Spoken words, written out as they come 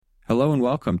Hello and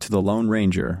welcome to The Lone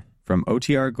Ranger from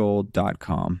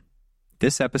OTRGold.com.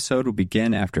 This episode will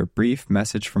begin after a brief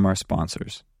message from our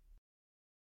sponsors.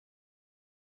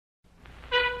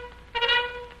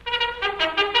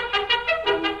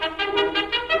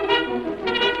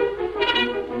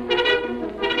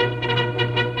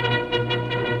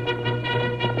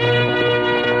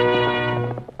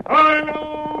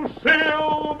 Hi-yo,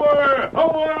 Silver!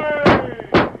 Away!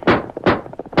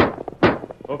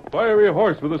 A fiery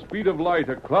horse with the speed of light,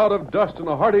 a cloud of dust, and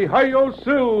a hearty hi-yo,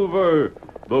 Silver!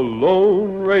 The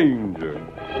Lone Ranger.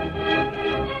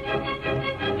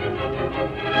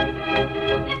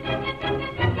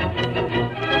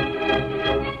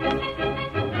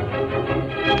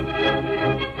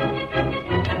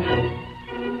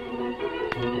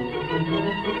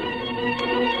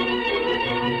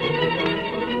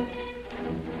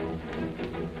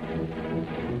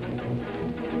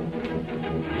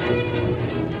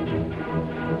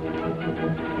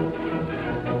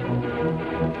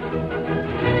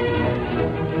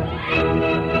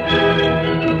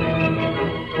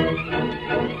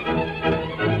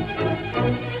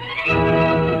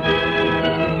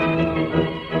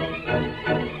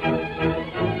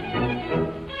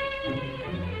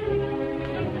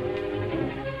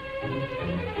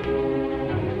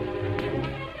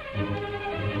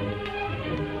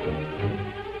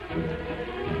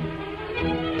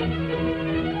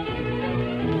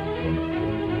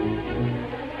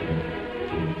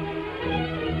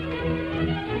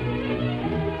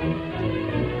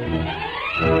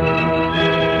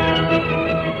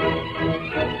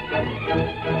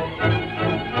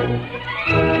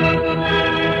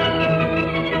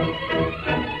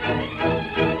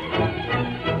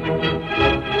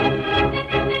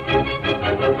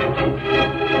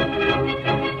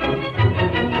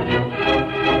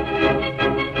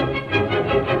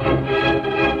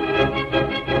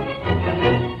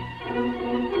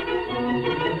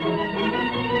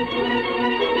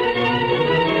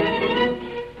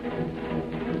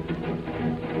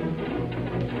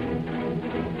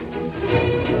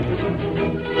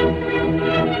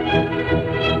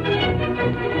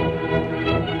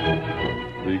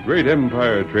 The Great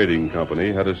Empire Trading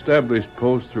Company had established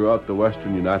posts throughout the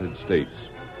western United States.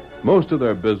 Most of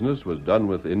their business was done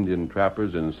with Indian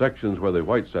trappers in sections where the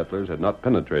white settlers had not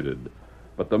penetrated.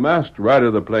 But the masked rider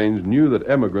of the plains knew that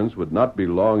emigrants would not be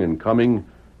long in coming,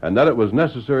 and that it was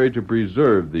necessary to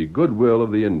preserve the goodwill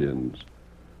of the Indians.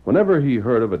 Whenever he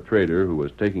heard of a trader who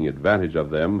was taking advantage of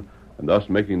them, and thus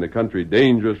making the country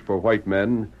dangerous for white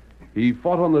men, he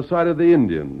fought on the side of the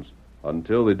Indians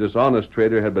until the dishonest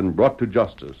trader had been brought to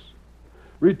justice.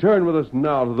 Return with us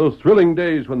now to those thrilling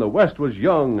days when the West was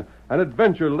young and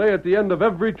adventure lay at the end of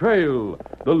every trail.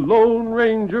 The Lone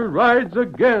Ranger rides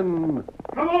again.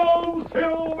 Come on,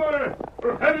 Silver!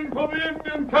 We're heading for the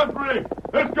Indian country.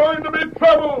 There's going to be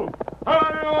trouble.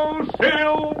 Hi-yo,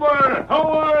 Silver!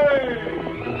 Away!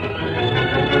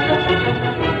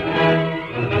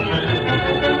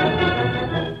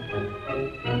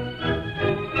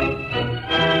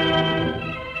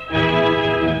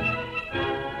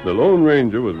 The Lone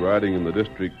Ranger was riding in the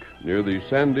district near the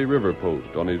Sandy River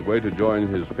post on his way to join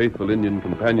his faithful Indian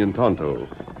companion Tonto.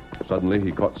 Suddenly,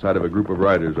 he caught sight of a group of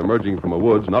riders emerging from a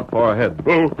woods not far ahead.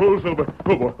 Oh, Silver.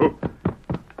 Oh.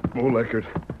 Bo Leckert,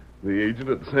 the agent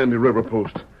at the Sandy River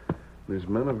post. These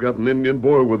men have got an Indian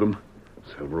boy with them.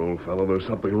 Silver, old fellow, there's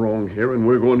something wrong here, and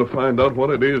we're going to find out what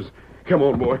it is. Come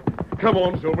on, boy. Come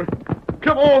on, Silver.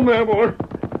 Come on there, boy.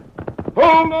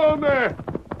 Hold on there.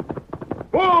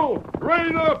 Whoa!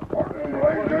 Rein up!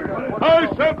 I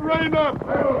said rein up!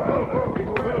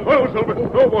 Oh, Silver.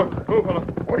 Oh, boy. Oh, fella.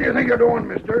 What do you think you're doing,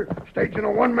 mister? Staging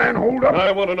a one-man hold-up?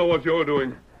 I want to know what you're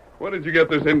doing. Where did you get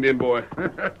this Indian boy?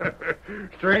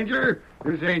 Stranger,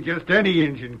 this ain't just any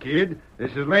Indian kid.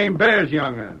 This is Lame Bear's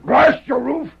young'un. Blast your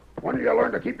roof! When do you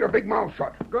learn to keep your big mouth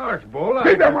shut? Gosh, Bull,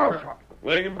 Keep your mouth shut!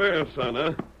 Lame Bear's son,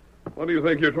 huh? What do you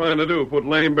think you're trying to do, put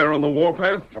Lame Bear on the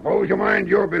warpath? Suppose you mind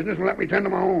your business and let me tend to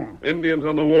my own. Indians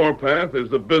on the warpath is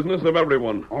the business of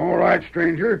everyone. All right,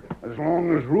 stranger. As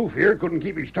long as Roof here couldn't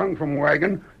keep his tongue from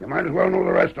wagging, you might as well know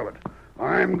the rest of it.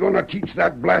 I'm going to teach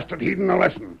that blasted heathen a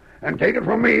lesson. And take it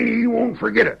from me, he won't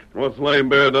forget it. What's Lame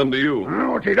Bear done to you?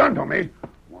 What's he done to me?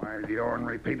 Why, the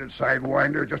ornery painted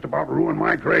sidewinder just about ruined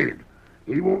my trade.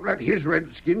 He won't let his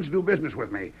redskins do business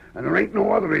with me, and there ain't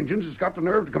no other Injuns that's got the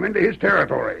nerve to come into his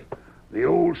territory. The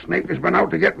old snake has been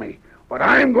out to get me, but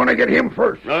I'm going to get him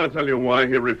first. I'll tell you why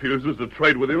he refuses to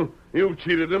trade with you. You've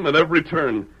cheated him at every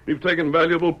turn. You've taken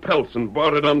valuable pelts and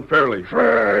bought it unfairly.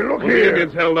 Sure, look when here. When he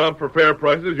gets held out for fair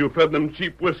prices, you fed them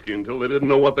cheap whiskey until they didn't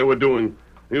know what they were doing.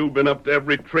 You've been up to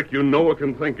every trick you know or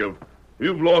can think of.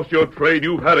 You've lost your trade.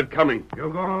 You've had it coming. You're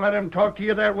going to let him talk to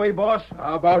you that way, boss?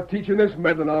 How about teaching this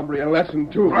meddling hombre a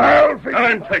lesson, too? I'll fix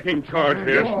I'm taking charge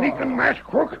here. You sneaking masked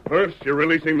crook. First, you're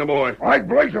releasing the boy. Like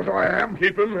blazes I am.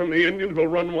 Keep him, and the Indians will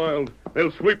run wild.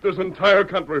 They'll sweep this entire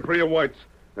country free of whites,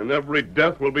 and every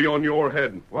death will be on your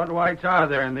head. What whites are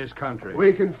there in this country?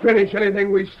 We can finish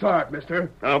anything we start, mister.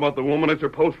 How about the woman at your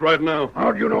post right now?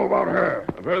 How'd you know about her?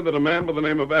 I've heard that a man by the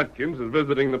name of Atkins is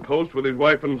visiting the post with his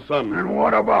wife and son. And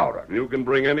what about it? You can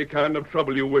bring any kind of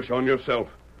trouble you wish on yourself.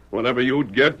 Whatever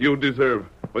you'd get, you deserve.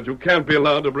 But you can't be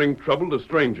allowed to bring trouble to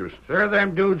strangers. Sir,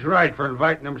 them dudes right for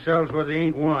inviting themselves where they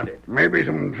ain't wanted. Maybe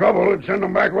some trouble would send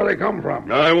them back where they come from.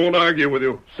 I won't argue with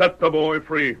you. Set the boy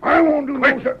free. I won't do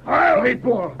no such... I'll... Wait,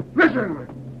 Bull. Listen.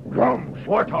 Drums.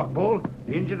 War talk, Bull.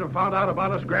 The Indians have found out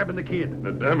about us grabbing the kid.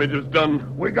 The damage is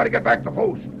done. We got to get back to the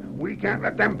post. We can't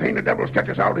let them painted devils catch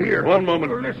us out here. One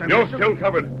moment. Listen, You're listen. still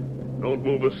covered. Don't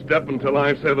move a step until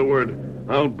I say the word.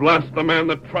 I'll blast the man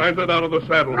that tries it out of the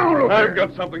saddle. Now, look I've here.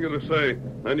 got something to say.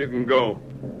 Then you can go.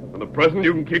 For the present,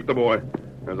 you can keep the boy.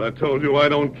 As I told you, I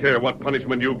don't care what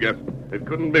punishment you get. It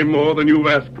couldn't be more than you've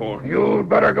asked for. You'd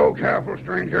better go careful,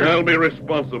 stranger. I'll be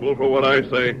responsible for what I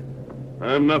say.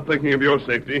 I'm not thinking of your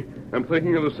safety. I'm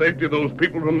thinking of the safety of those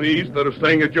people from the east that are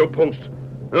staying at your post.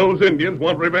 Those Indians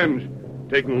want revenge.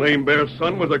 Taking Lame Bear's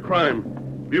son was a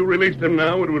crime. If you released him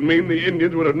now, it would mean the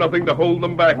Indians would have nothing to hold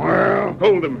them back. Well?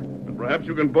 Hold him, and perhaps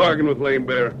you can bargain with Lame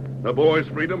Bear. The boy's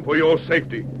freedom for your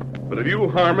safety. But if you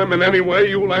harm him in any way,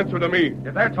 you'll answer to me.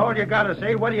 If that's all you got to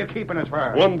say, what are you keeping us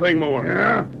for? One thing more.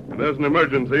 Yeah? If there's an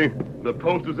emergency, the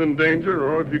post is in danger,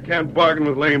 or if you can't bargain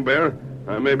with Lame Bear,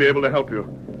 I may be able to help you.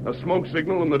 A smoke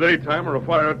signal in the daytime or a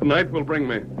fire at night will bring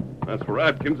me. That's for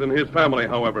Atkins and his family,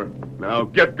 however. Now,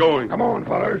 get going. Come on,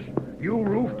 fellers. You,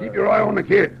 Roof, keep your eye on the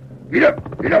kid. Get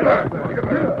up. Get up. Get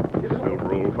up.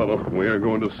 Silver, old fellow, we are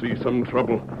going to see some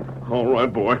trouble. All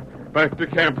right, boy. Back to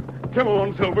camp. Come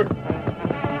on, Silver.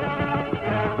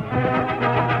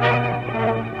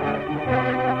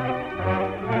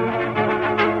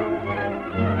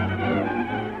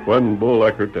 When Bull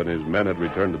Eckert and his men had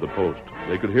returned to the post,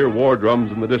 they could hear war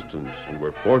drums in the distance and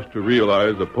were forced to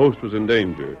realize the post was in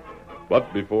danger.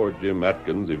 But before Jim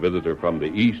Atkins, a visitor from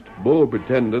the east, Bull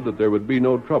pretended that there would be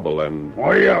no trouble and...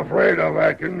 What are you afraid of,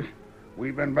 Atkins?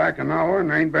 We've been back an hour and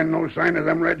there ain't been no sign of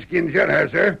them redskins yet,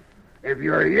 has there? If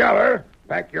you're a yeller,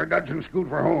 pack your duds and scoot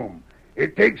for home.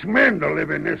 It takes men to live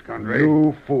in this country.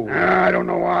 You fool. I don't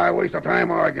know why I waste the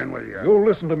time arguing with you. You'll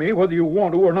listen to me whether you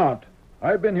want to or not.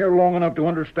 I've been here long enough to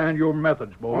understand your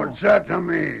methods, Bull. What's that to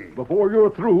me? Before you're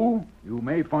through, you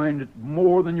may find it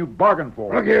more than you bargained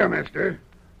for. Look here, mister.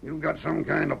 You've got some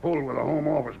kind of pull with the Home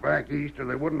Office back east, or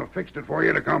they wouldn't have fixed it for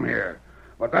you to come here.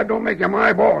 But that don't make you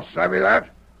my boss, savvy that?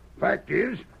 Fact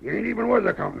is, you ain't even with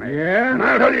the company. Yeah? And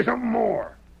I'll tell you something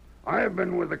more. I've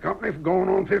been with the company for going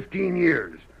on 15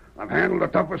 years. I've handled the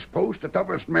toughest post, the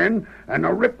toughest men, and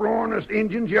the rip-roaringest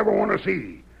Injuns you ever want to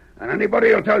see. And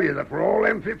anybody will tell you that for all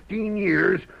them 15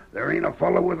 years, there ain't a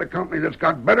fellow with the company that's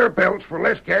got better pelts for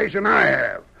less cash than I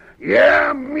have.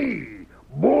 Yeah, me,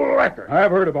 Bull Eckert.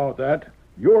 I've heard about that.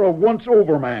 You're a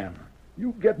once-over man.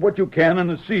 You get what you can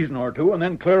in a season or two and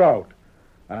then clear out.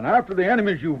 And after the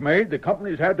enemies you've made, the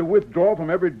company's had to withdraw from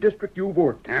every district you've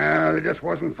worked. There just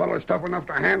wasn't fellas tough enough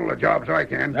to handle the jobs I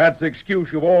can. That's the excuse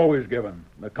you've always given.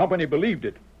 The company believed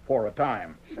it for a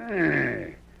time.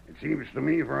 Say, it seems to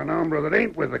me for an hombre that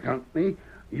ain't with the company,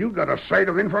 you got a sight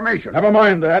of information. Never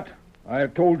mind that.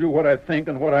 I've told you what I think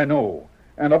and what I know.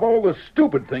 And of all the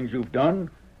stupid things you've done,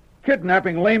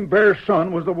 kidnapping Lame Bear's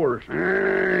son was the worst.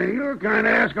 You're kind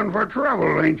of asking for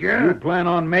trouble, ain't you? You plan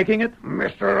on making it?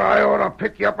 Mister, I ought to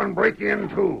pick you up and break you in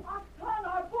two.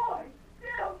 Our boy!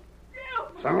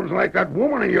 Jim! Sounds like that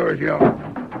woman of yours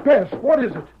yelling. Bess, what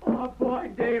is it? Oh,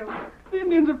 boy, Dale. The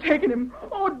Indians have taken him.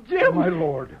 Oh, Jim! My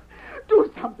Lord.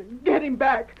 Do something. Get him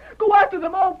back. Go after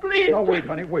them. Oh, please. Now, wait,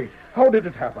 honey, wait. How did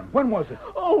it happen? When was it?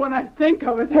 Oh, when I think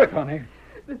of it. Quick, honey.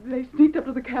 They sneaked up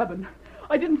to the cabin.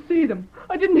 I didn't see them.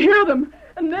 I didn't hear them.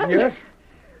 And then... Yes?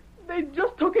 They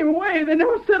just took him away. They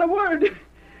never said a word.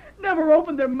 Never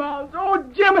opened their mouths. Oh,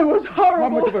 Jim, it was horrible.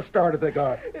 How much of a start have they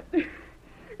got?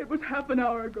 It was half an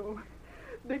hour ago.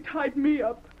 They tied me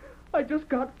up. I just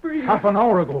got free. Half an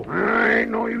hour ago. I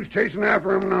ain't no use chasing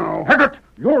after him now. Haggart,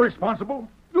 you're responsible.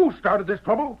 You started this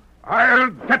trouble. I'll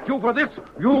get you for this.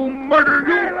 You murdered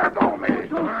you. Hey, let go of me.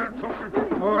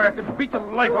 Oh, I could beat the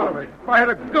life out of it. If I had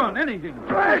a gun, anything.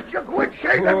 Blast you, quit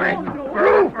shaking me. no.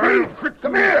 Roof, Pete,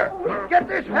 come here. Get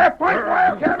this half-pint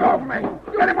wildcat off me.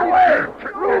 Get him away.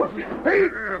 Roof,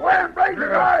 Pete, where in blazes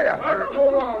are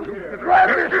you? Grab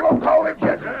this low-collar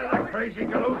kid. Crazy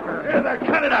galoot. Here,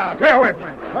 cut it out. Stay away from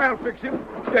me. I'll fix him.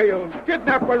 Dale,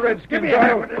 kidnapped by Redskins. Give me a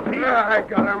hand with this, Pete. I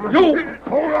got him. You!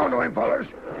 Hold on to him, fellas.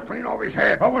 Clean off his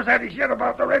head. What was that he said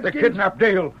about the They Redskins? kidnapped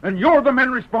Dale, and you're the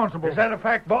men responsible. Is that a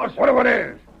fact, boss? Whatever it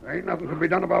is, there ain't nothing to be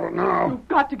done about it now. You've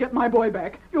got to get my boy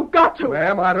back. You've got to.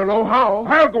 Ma'am, I don't know how.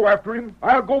 I'll go after him.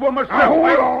 I'll go by myself. Now,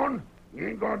 hold on. You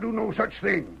ain't gonna do no such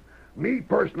thing. Me,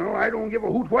 personal, I don't give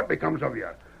a hoot what becomes of you.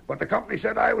 But the company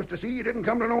said I was to see you didn't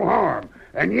come to no harm.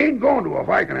 And you ain't going to if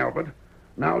I can help it.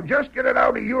 Now, just get it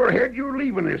out of your head you're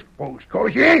leaving this post,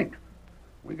 'cause you ain't.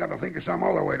 We got to think of some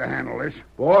other way to handle this.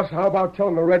 Boss, how about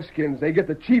telling the Redskins they get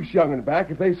the Chief's young'un back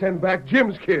if they send back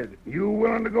Jim's kid? You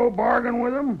willing to go bargain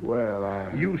with them? Well,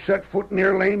 You set foot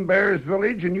near Lame Bear's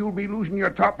village, and you'll be losing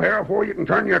your top hair before you can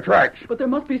turn your tracks. But there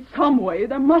must be some way.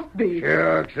 There must be.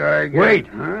 Shucks, I guess. Wait.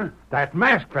 Huh? That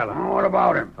masked fella. Oh, what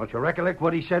about him? Don't you recollect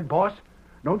what he said, boss?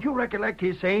 Don't you recollect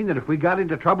his saying that if we got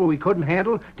into trouble we couldn't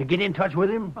handle, to get in touch with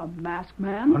him? A masked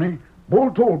man? Honey,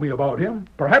 Bull told me about him.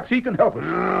 Perhaps he can help us.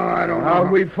 No, I don't know. how'd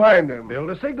we find him?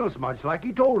 Build a signal smudge like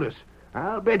he told us.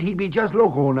 I'll bet he'd be just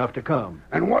local enough to come.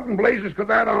 And what in blazes could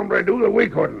that hombre do that we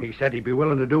couldn't? He said he'd be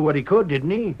willing to do what he could,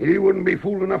 didn't he? He wouldn't be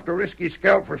fool enough to risk his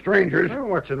scalp for strangers. Well,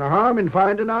 what's in the harm in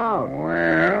finding out?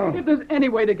 Well, If there's any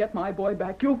way to get my boy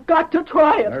back, you've got to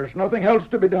try it. There's nothing else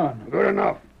to be done. good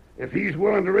enough. If he's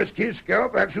willing to risk his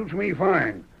scalp, that suits me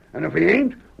fine. And if he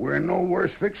ain't, we're in no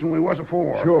worse fix than we was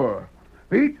afore. Sure.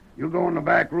 Pete, you go in the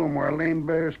back room where Lame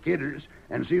Bear's kid is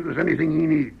and see if there's anything he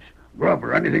needs. Grub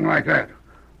or anything like that.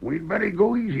 We'd better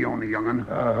go easy on the young'un.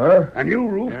 Uh-huh. And you,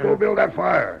 Roof, go build that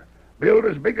fire. Build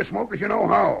as big a smoke as you know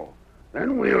how.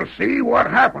 Then we'll see what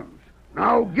happens.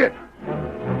 Now get.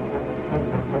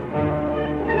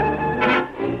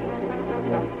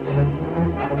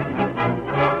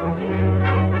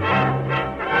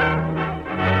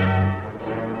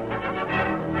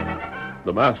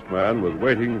 The masked man was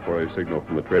waiting for a signal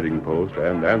from the trading post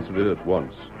and answered it at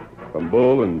once. From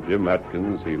Bull and Jim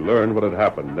Atkins, he learned what had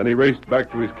happened. Then he raced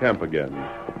back to his camp again.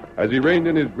 As he reined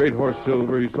in his great horse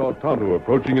Silver, he saw Tonto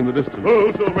approaching in the distance.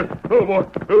 Oh, Silver. Oh, boy.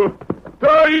 Oh.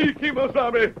 Tai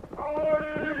Kimosabe.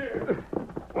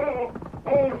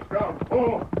 Scout.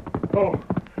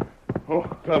 Oh,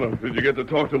 Tonto, did you get to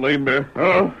talk to Lame Bear?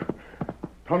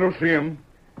 Tonto see him,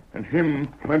 and him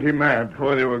plenty mad.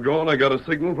 While you were gone, I got a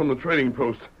signal from the trading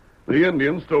post. The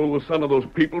Indians stole the son of those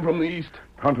people from the east.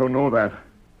 Tonto know that.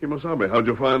 Kimosabe, how'd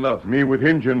you find out? Me with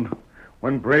Injun,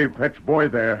 when Brave fetch boy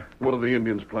there. What are the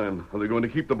Indians' plan? Are they going to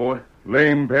keep the boy?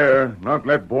 Lame Bear not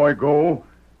let boy go.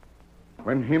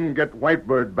 When him get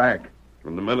Whitebird back.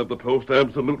 And the men at the post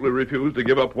absolutely refuse to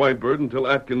give up Whitebird until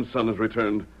Atkins' son is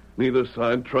returned. Neither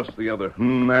side trusts the other.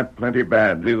 That plenty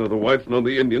bad. Neither the whites nor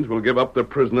the Indians will give up their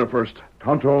prisoner first.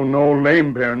 Tonto no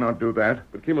Lame Bear not do that.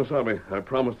 But Kimosabe, I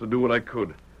promised to do what I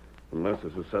could. Unless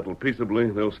this is settled peaceably,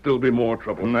 there'll still be more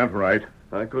trouble. That right.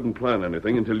 I couldn't plan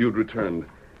anything until you'd returned.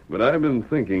 But I've been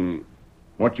thinking...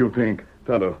 What you think?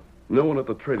 Tonto, no one at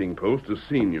the trading post has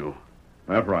seen you.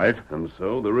 That right. And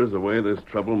so there is a way this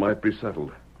trouble might be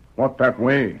settled. What that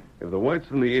way? If the whites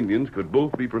and the Indians could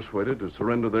both be persuaded to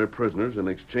surrender their prisoners in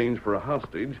exchange for a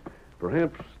hostage,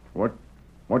 perhaps...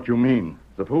 What you mean?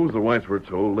 Suppose the whites were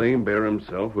told Lame Bear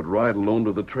himself would ride alone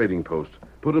to the trading post,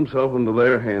 put himself into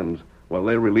their hands while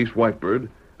they release Whitebird,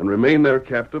 and remain their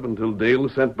captive until Dale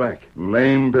is sent back.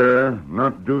 Lame Bear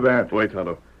not do that. Wait,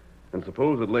 Tonto. And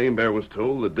suppose that Lame Bear was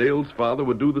told that Dale's father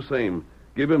would do the same,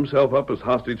 give himself up as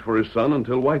hostage for his son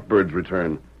until Whitebird's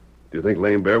return. Do you think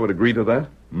Lame Bear would agree to that?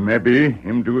 Maybe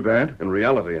him do that. In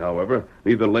reality, however,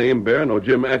 neither Lame Bear nor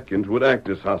Jim Atkins would act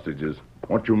as hostages.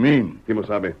 What you mean?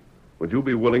 Kimosabe, would you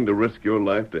be willing to risk your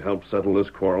life to help settle this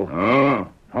quarrel?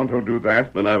 Tonto do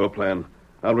that. Then I have a plan.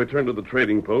 I'll return to the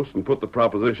trading post and put the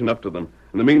proposition up to them.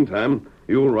 In the meantime,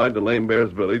 you'll ride to Lame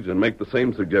Bear's village and make the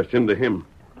same suggestion to him.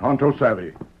 Tonto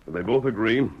savvy. If they both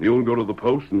agree, you'll go to the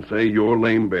post and say you're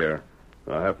Lame Bear.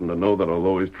 I happen to know that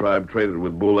although his tribe traded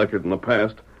with Bull Eckert in the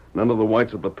past, none of the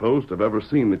whites at the post have ever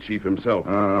seen the chief himself.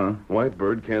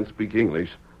 Whitebird can't speak English,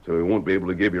 so he won't be able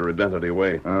to give your identity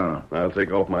away. I'll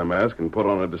take off my mask and put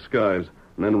on a disguise,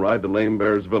 and then ride to Lame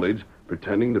Bear's village,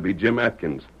 pretending to be Jim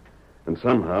Atkins. And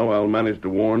somehow I'll manage to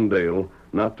warn Dale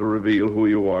not to reveal who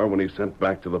you are when he's sent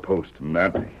back to the post.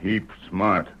 That heap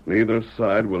smart. Neither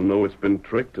side will know it's been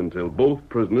tricked until both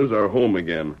prisoners are home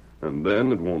again, and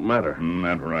then it won't matter.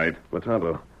 That right. But,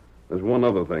 Tonto, there's one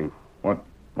other thing.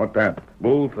 What that?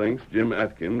 Bull thinks Jim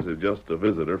Atkins is just a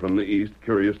visitor from the east,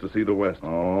 curious to see the west.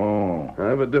 Oh. I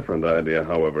have a different idea,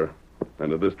 however.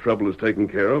 And if this trouble is taken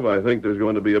care of, I think there's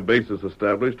going to be a basis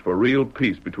established for real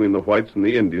peace between the whites and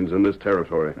the Indians in this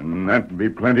territory. And that'd be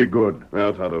plenty good.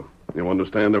 Now, Tonto, you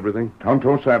understand everything?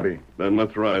 Tonto savvy. Then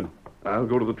let's ride. I'll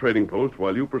go to the trading post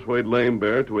while you persuade Lame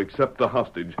Bear to accept the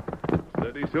hostage.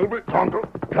 Steady, Silver.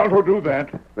 Tonto, do that.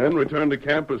 Then return to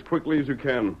camp as quickly as you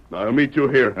can. I'll meet you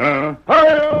here.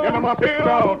 Hurry! Get him up, get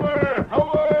out!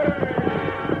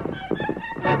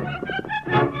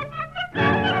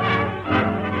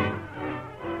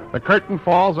 The curtain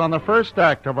falls on the first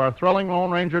act of our thrilling Lone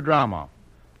Ranger drama.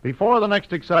 Before the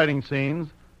next exciting scenes,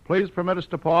 please permit us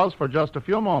to pause for just a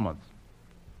few moments.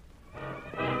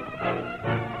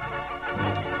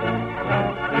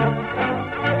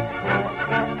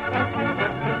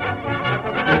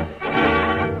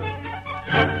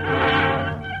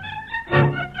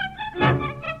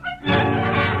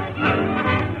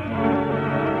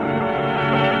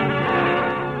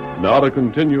 Now to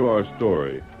continue our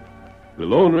story. The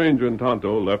Lone Ranger and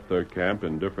Tonto left their camp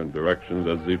in different directions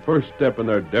as the first step in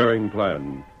their daring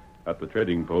plan. At the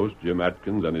trading post, Jim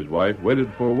Atkins and his wife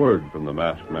waited for word from the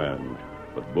masked man.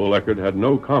 But Bull Eckert had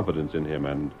no confidence in him,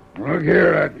 and... Look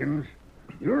here, Atkins.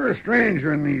 You're a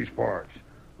stranger in these parts.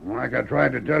 Like I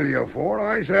tried to tell you afore,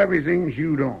 I savvy things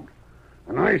you don't.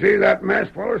 And I say that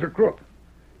masked feller's a crook.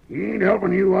 He ain't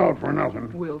helping you out for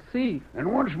nothing. We'll see.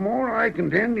 And once more, I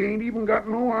contend he ain't even got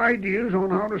no ideas on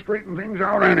how to straighten things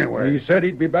out anyway. He said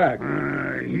he'd be back.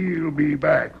 He'll be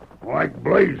back. Like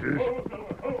blazes.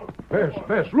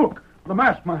 Bess, look. The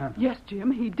masked man. Yes, Jim,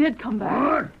 he did come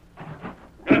back.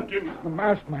 What? Atkins, The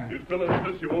masked man. you still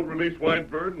insist you won't release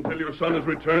Whitebird until your son is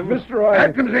returned?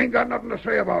 Atkins ain't got nothing to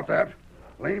say about that.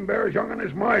 Lame Bear's young'un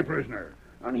is my prisoner.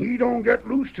 And he don't get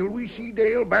loose till we see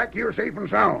Dale back here safe and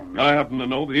sound. I happen to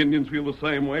know the Indians feel the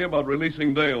same way about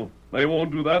releasing Dale. They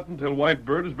won't do that until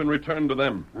Whitebird has been returned to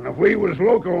them. And if we was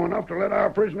loco enough to let our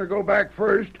prisoner go back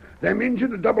first, them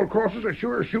Injun and double-crossers are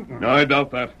sure shooting. I doubt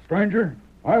that. Stranger,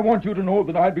 I want you to know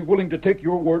that I'd be willing to take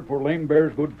your word for Lame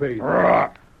Bear's good faith.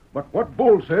 Rot. But what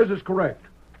Bull says is correct.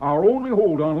 Our only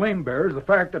hold on Lame Bear is the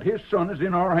fact that his son is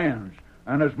in our hands.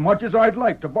 And as much as I'd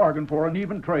like to bargain for an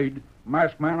even trade,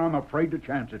 masked man, I'm afraid to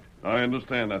chance it. I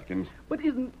understand, Atkins. But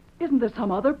isn't there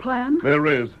some other plan? There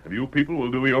is, if you people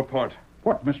will do your part.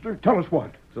 What, mister? Tell us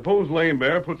what. Suppose Lame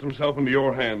Bear puts himself into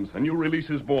your hands, and you release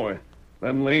his boy.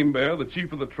 Then Lame Bear, the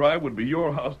chief of the tribe, would be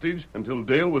your hostage until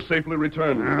Dale was safely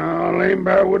returned. No, Lame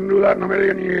Bear wouldn't do that in a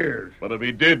million years. But if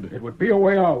he did, It would be a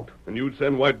way out. and you'd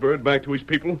send Whitebird back to his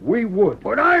people? We would.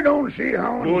 But I don't see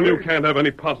how... Well, you can't have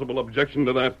any possible objection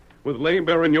to that. With Lame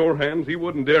Bear in your hands, he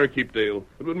wouldn't dare keep Dale.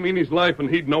 It would mean his life, and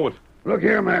he'd know it. Look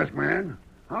here, masked man.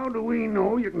 How do we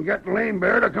know you can get Lame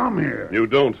Bear to come here? You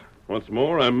don't. Once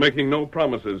more, I'm making no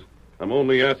promises. I'm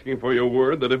only asking for your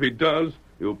word that if he does,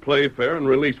 you'll play fair and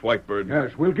release Whitebird.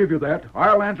 Yes, we'll give you that.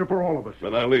 I'll answer for all of us.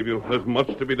 But I'll leave you. There's much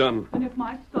to be done. And if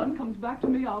my son comes back to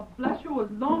me, I'll bless you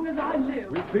as long as I live.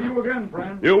 We'll see you again,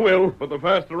 friend. You will, but the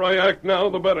faster I act now,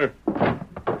 the better.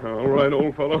 All right,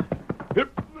 old fellow.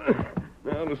 Hip.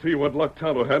 Now to see what luck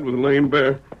Tonto had with Lame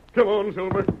Bear. Come on,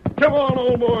 Silver. Come on,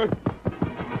 old boy.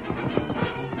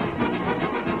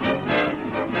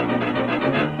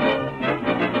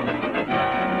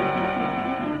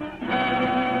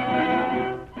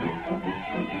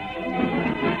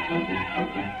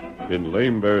 In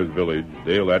Lame Bear's village,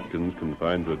 Dale Atkins,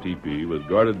 confined to a teepee, was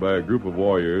guarded by a group of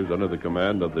warriors under the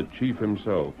command of the chief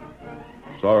himself.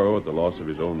 Sorrow at the loss of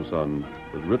his own son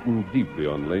was written deeply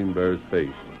on Lame Bear's face.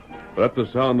 But at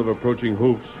the sound of approaching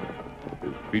hoofs,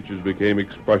 his features became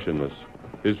expressionless.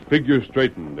 His figure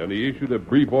straightened, and he issued a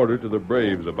brief order to the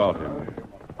braves about him.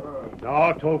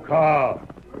 Natoka,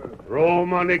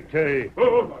 Romanicte.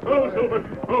 Oh,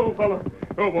 Silver. Oh, fella.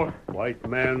 Oh, boy. White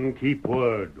man keep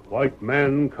word. White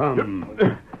man come.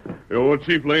 You're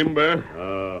Chief Lame Bear?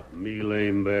 Me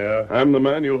Lame Bear. I'm the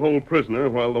man you'll hold prisoner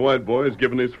while the white boy is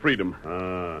given his freedom.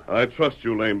 I trust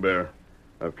you, Lame Bear.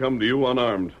 I've come to you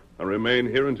unarmed. I remain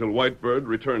here until Whitebird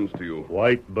returns to you.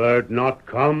 Whitebird not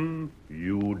come,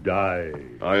 you die.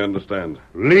 I understand.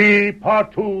 Li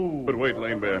Patu. But wait,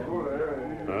 Lame Bear.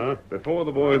 Huh? Before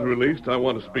the boy is released, I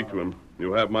want to speak to him.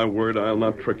 You have my word I'll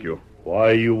not trick you.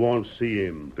 Why you won't see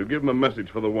him? To give him a message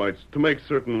for the whites, to make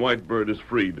certain Whitebird is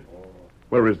freed.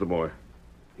 Where is the boy?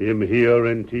 Him here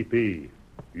in teepee.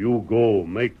 You go,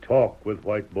 make talk with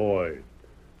white boy.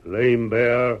 Lame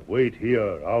Bear, wait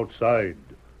here, outside.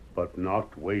 But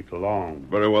not wait long.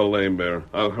 Very well, Lame Bear.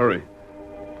 I'll hurry.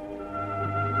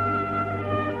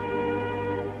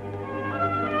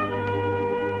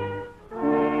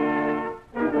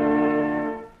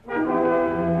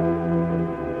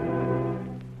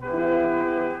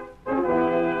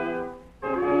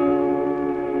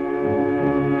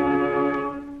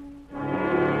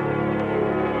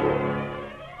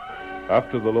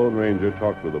 After the Lone Ranger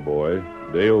talked with the boy,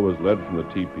 Dale was led from the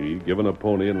teepee, given a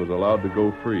pony, and was allowed to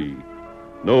go free.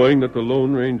 Knowing that the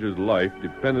Lone Ranger's life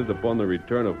depended upon the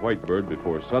return of Whitebird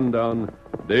before sundown,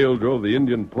 Dale drove the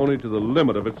Indian pony to the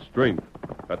limit of its strength.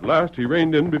 At last, he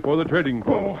reined in before the trading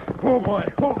post. Oh, boy,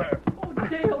 hold there. Oh,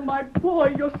 Dale, my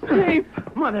boy, you're safe.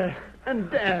 Mother and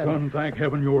Dad. Son, thank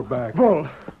heaven you're back. Bull,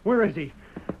 where is he?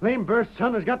 Lame Bear's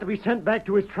son has got to be sent back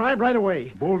to his tribe right away.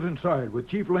 Bull's inside with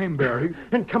Chief Lame Bear.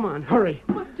 And come on, hurry.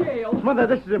 But Dale. Mother,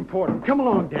 this is important. Come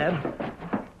along, Dad.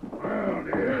 Well,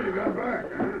 dear, you got back,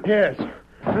 huh? Yes.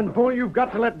 And, Bull, you've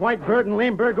got to let Whitebird and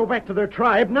Lame Bear go back to their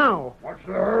tribe now. What's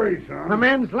the hurry, son? A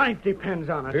man's life depends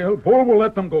on it. Dale, Bull will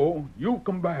let them go. You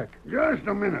come back. Just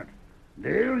a minute.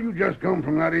 Dale, you just come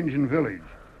from that Injun village.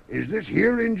 Is this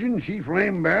here Injun Chief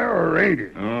Lame Bear, or ain't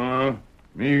it?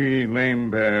 Me, Lame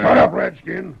Bear. Shut up,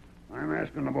 Redskin. I'm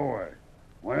asking the boy.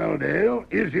 Well, Dale,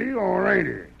 is he or ain't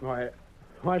he?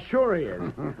 Why, sure he is.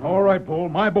 All right, Bull,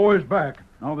 my boy's back.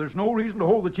 Now, there's no reason to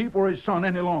hold the chief or his son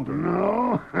any longer.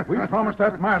 No? We promised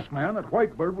that masked man that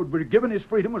Whitebird would be given his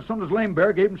freedom as soon as Lame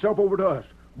Bear gave himself over to us.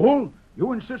 Bull,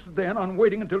 you insisted then on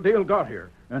waiting until Dale got here.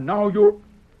 And now you're...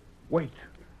 Wait.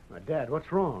 Dad,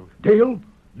 what's wrong? Dale,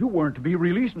 you weren't to be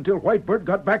released until Whitebird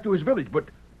got back to his village, but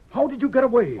how did you get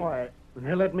away? Why,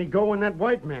 they let me go when that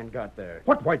white man got there.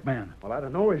 What white man? Well, I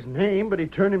don't know his name, but he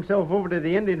turned himself over to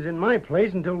the Indians in my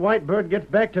place until Whitebird gets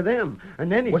back to them.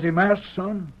 And then he... Was he masked,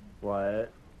 son? Why,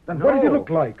 Then no. what did he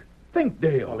look like? Think,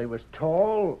 Dale. Well, he was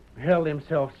tall, held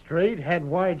himself straight, had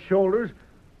wide shoulders,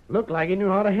 looked like he knew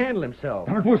how to handle himself.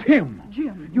 Then it was him.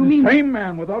 Jim, You mean... The same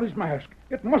man without his mask.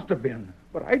 It must have been.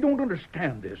 But I don't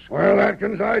understand this. Well,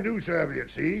 Atkins, I do savvy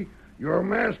it, see? Your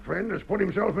masked friend has put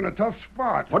himself in a tough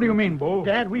spot. What do you mean, Bull?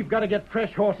 Dad, we've got to get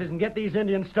fresh horses and get these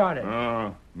Indians started.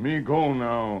 Me go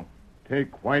now.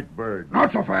 Take Whitebird.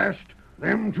 Not so fast.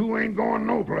 Them two ain't going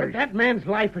no place. That man's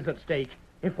life is at stake.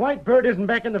 If Whitebird isn't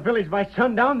back in the village by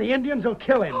sundown, the Indians will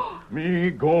kill him.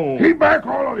 Me go. Keep back,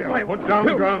 all of you. Put down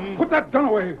the gun. Put that gun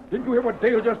away. Didn't you hear what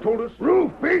Dale just told us?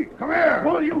 Roof, Pete, come here.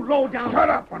 Will you low down? Shut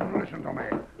up and listen to me.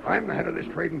 I'm the head of this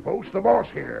trading post, the boss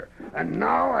here. And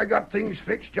now I got things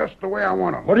fixed just the way I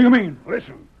want 'em. What do you mean?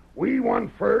 Listen, we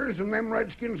want furs, and them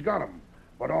redskins got 'em.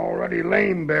 But already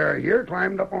Lame Bear here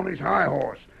climbed up on his high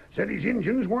horse. Said his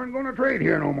Injuns weren't going to trade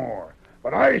here no more.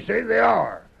 But I say they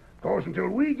are. 'Cause until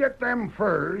we get them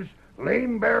furs,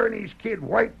 Lame Bear and his kid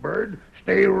Whitebird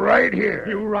stay right here.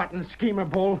 You rotten schemer,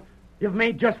 Bull. You've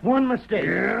made just one mistake.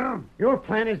 Yeah? Your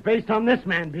plan is based on this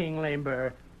man being Lame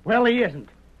Bear. Well, he isn't.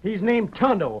 He's named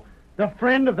Tondo, the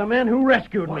friend of the man who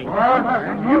rescued me.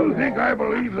 And you think I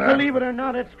believe that? Believe it or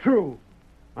not, it's true.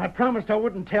 I promised I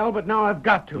wouldn't tell, but now I've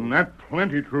got to. That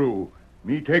plenty true.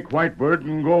 Me take Whitebird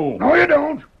and go. No, you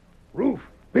don't. Roof,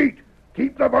 Pete,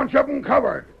 keep the bunch of 'em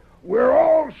covered. We're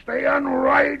all staying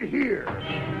right here.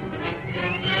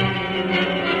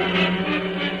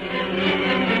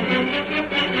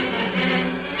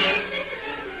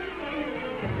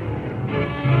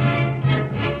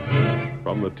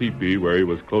 From the teepee, where he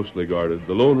was closely guarded,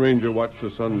 the Lone Ranger watched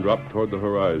the sun drop toward the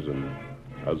horizon.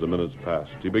 As the minutes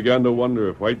passed, he began to wonder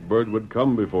if Whitebird would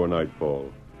come before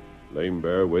nightfall. Lame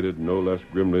Bear waited no less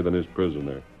grimly than his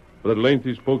prisoner, but at length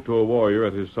he spoke to a warrior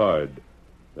at his side,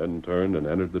 then turned and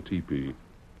entered the teepee.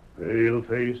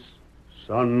 Paleface,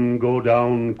 sun go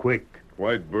down quick.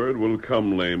 Whitebird will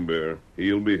come, Lame Bear.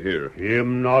 He'll be here.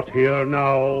 Him not here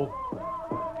now.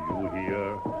 You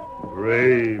hear?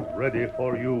 Brave, ready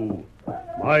for you.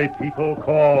 My people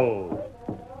call.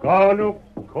 Ganuk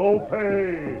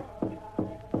Kope.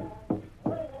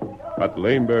 At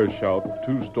Lame Bear's shout,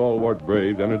 two stalwart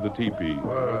braves entered the teepee.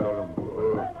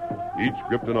 Each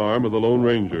gripped an arm of the Lone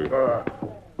Ranger.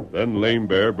 Then Lame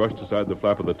Bear brushed aside the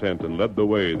flap of the tent and led the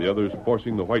way, the others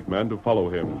forcing the white man to follow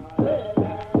him.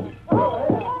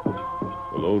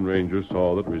 The Lone Ranger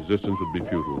saw that resistance would be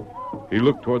futile. He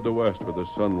looked toward the west, where the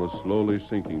sun was slowly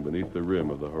sinking beneath the rim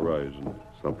of the horizon.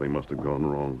 Something must have gone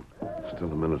wrong.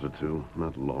 Still a minute or two,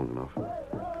 not long enough.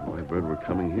 If Whitebird were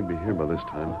coming, he'd be here by this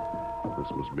time.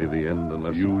 This must be the end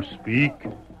unless... You speak?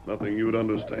 Nothing you'd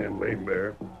understand, Lame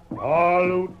Bear.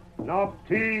 Alut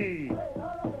Napti.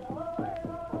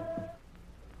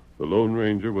 The Lone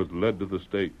Ranger was led to the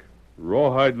stake.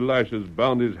 Rawhide lashes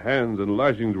bound his hands, and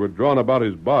lashings were drawn about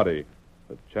his body.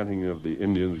 The chanting of the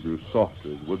Indians grew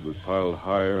softer as wood was piled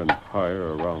higher and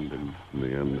higher around him. In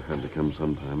the end had to come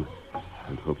sometime.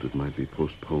 I'd hoped it might be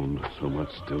postponed. So much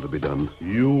still to be done.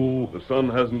 You. The sun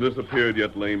hasn't disappeared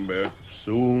yet, Lame Bear.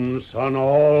 Soon sun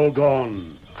all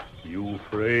gone. You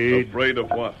afraid? Afraid of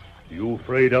what? You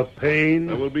afraid of pain?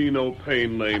 There will be no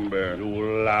pain, Lame Bear.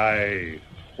 You lie.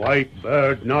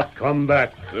 Whitebird not come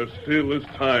back. There still is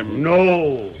time.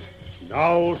 No.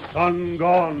 Now sun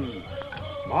gone.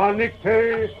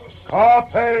 Manikte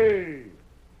Kape.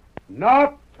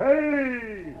 not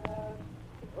pay.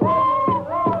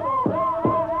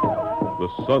 The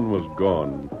sun was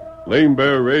gone. Lame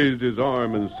Bear raised his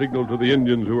arm and signaled to the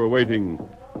Indians who were waiting.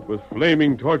 With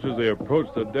flaming torches, they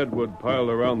approached the deadwood piled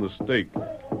around the stake.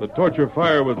 The torture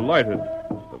fire was lighted.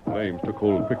 The flames took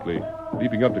hold quickly,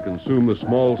 leaping up to consume the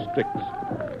small sticks.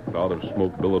 A cloud of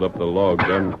smoke billowed up the logs,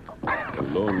 and the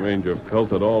Lone Ranger felt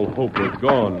that all hope was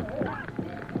gone.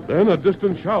 Then a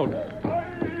distant shout.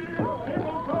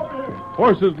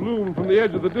 Horses loomed from the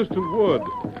edge of the distant wood.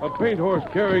 A paint horse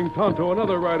carrying Tonto,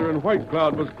 another rider in White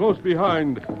Cloud, was close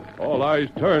behind. All eyes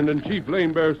turned, and Chief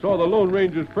Lame Bear saw the Lone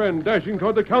Ranger's friend dashing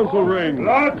toward the council ring.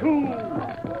 Latu!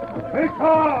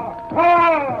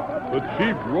 Ha! The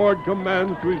chief roared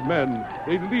commands to his men.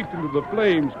 They leaped into the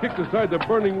flames, kicked aside the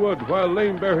burning wood, while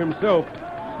Lame Bear himself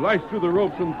sliced through the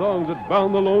ropes and thongs that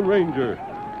bound the Lone Ranger.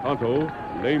 Tonto,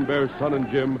 Lame Bear's son, and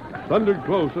Jim thundered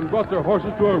close and brought their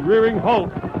horses to a rearing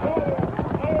halt.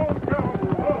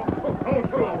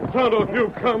 Tonto, you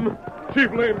come.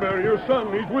 Chief Lame Bear, your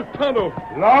son, he's with Tonto.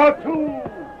 Latu!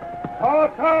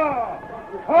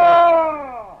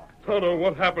 Ha! Tonto,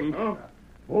 what happened?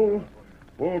 Bull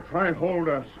try and hold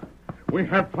us. We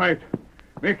had fight.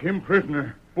 Make him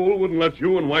prisoner. Bull wouldn't let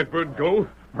you and Whitebird go.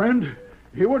 Friend,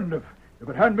 he wouldn't have. If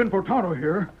it hadn't been for Tonto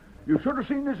here, you should have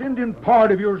seen this Indian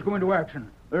pard of yours go into action.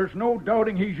 There's no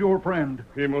doubting he's your friend.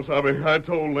 Kimosabe, I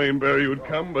told Lame Bear you'd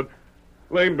come, but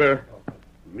Lame Bear...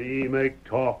 Me make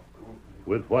talk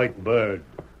with Whitebird.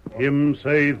 Him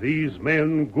say these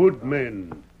men good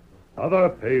men. Other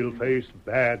pale-face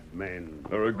bad men.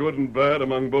 There are good and bad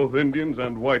among both Indians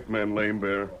and white men, Lame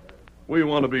Bear. We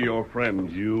want to be your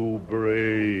friends. You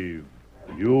brave.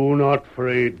 You not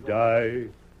afraid die.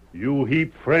 You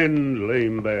heap friend,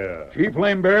 Lame Bear. Chief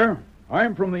Lame Bear,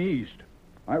 I'm from the East.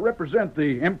 I represent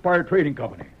the Empire Trading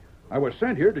Company. I was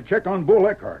sent here to check on Bull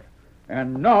Eckhart.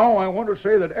 And now I want to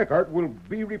say that Eckhart will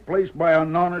be replaced by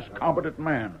an honest, competent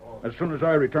man as soon as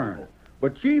I return.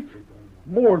 But, Chief,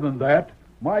 more than that,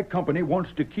 my company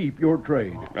wants to keep your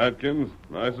trade. Atkins,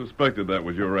 I suspected that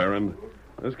was your errand.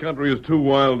 This country is too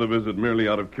wild to visit merely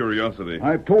out of curiosity.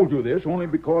 I've told you this only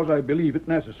because I believe it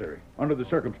necessary, under the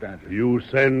circumstances. You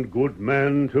send good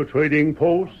men to trading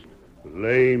post?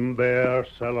 Lame Bear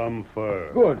sell 'em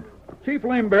fur. Good. Chief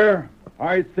Lame Bear,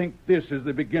 I think this is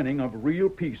the beginning of real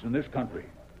peace in this country.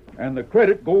 And the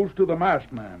credit goes to the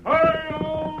masked man.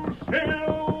 Hi-yo,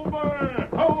 Silver!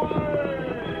 Away!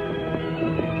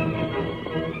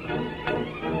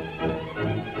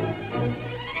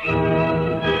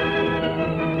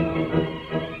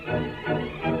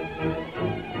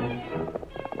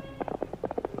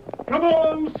 Come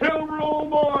on, Silver, old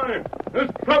boy. There's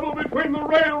trouble between the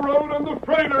railroad and the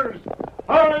freighters.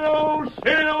 Hi-yo,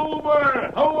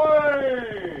 Silver! Away!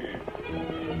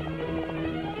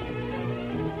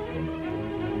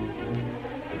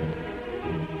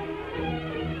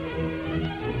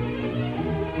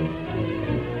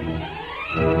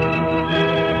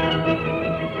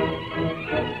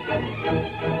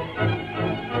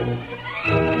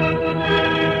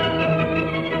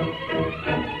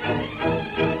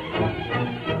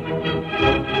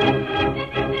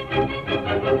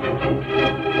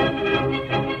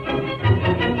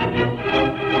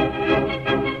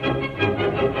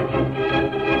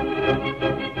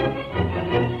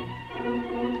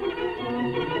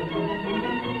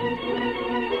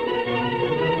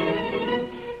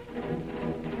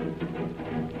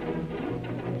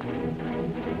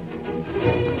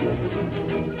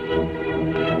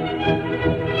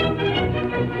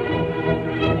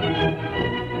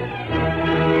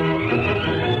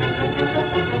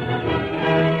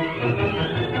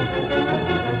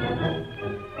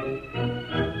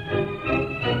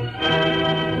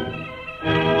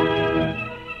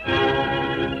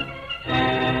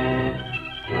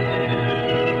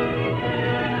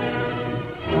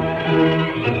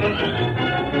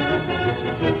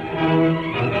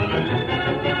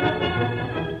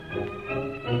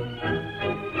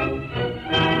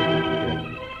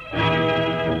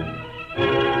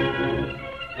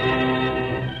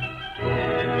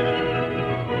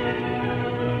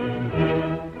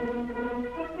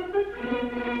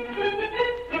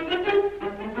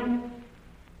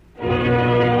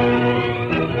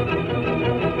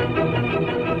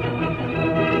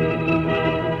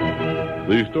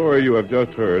 The story you have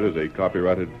just heard is a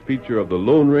copyrighted feature of the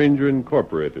Lone Ranger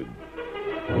Incorporated.